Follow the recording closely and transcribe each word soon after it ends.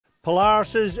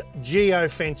Polaris's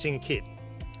geofencing kit.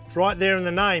 It's right there in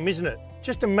the name, isn't it?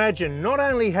 Just imagine not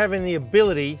only having the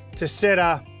ability to set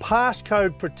a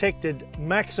passcode protected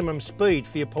maximum speed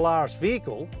for your Polaris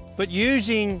vehicle, but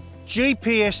using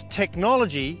GPS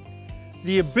technology,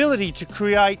 the ability to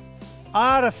create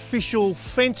artificial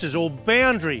fences or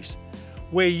boundaries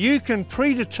where you can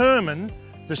predetermine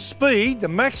the speed, the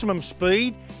maximum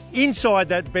speed, inside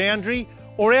that boundary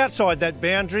or outside that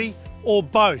boundary, or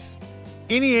both.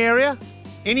 Any area,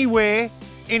 anywhere,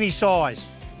 any size.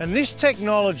 And this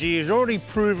technology is already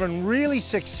proven really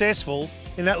successful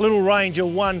in that little Ranger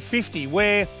 150,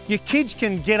 where your kids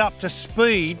can get up to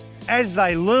speed as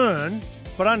they learn,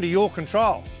 but under your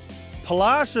control.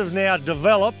 Polaris have now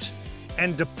developed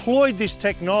and deployed this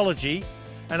technology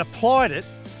and applied it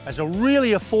as a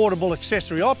really affordable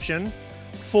accessory option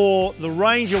for the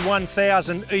Ranger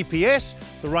 1000 EPS,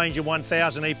 the Ranger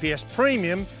 1000 EPS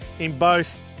Premium in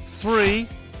both 3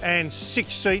 and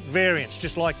 6-seat variants,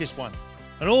 just like this one.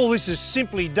 And all this is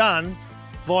simply done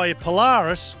via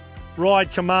Polaris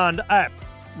Ride Command app,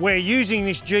 where using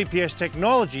this GPS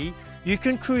technology, you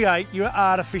can create your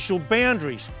artificial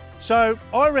boundaries. So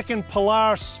I reckon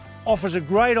Polaris offers a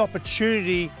great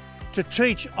opportunity to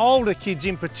teach older kids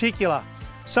in particular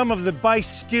some of the base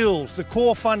skills, the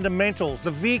core fundamentals,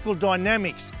 the vehicle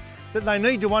dynamics that they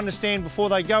need to understand before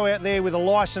they go out there with a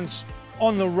licence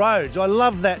on the roads. I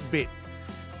love that bit.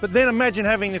 But then imagine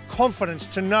having the confidence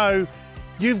to know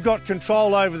you've got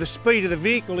control over the speed of the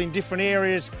vehicle in different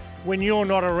areas when you're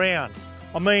not around.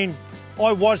 I mean,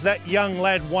 I was that young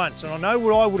lad once, and I know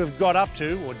where I would have got up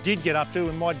to, or did get up to,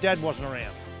 when my dad wasn't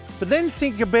around. But then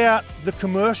think about the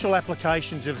commercial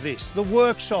applications of this, the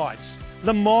work sites,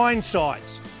 the mine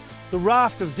sites, the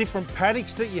raft of different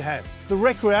paddocks that you have, the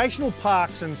recreational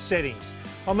parks and settings.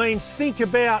 I mean, think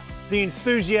about the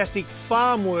enthusiastic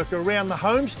farm work around the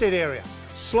homestead area,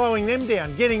 slowing them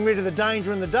down, getting rid of the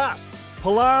danger and the dust.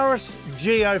 Polaris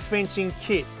geofencing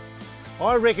kit.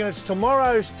 I reckon it's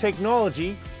tomorrow's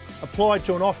technology applied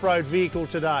to an off-road vehicle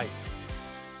today.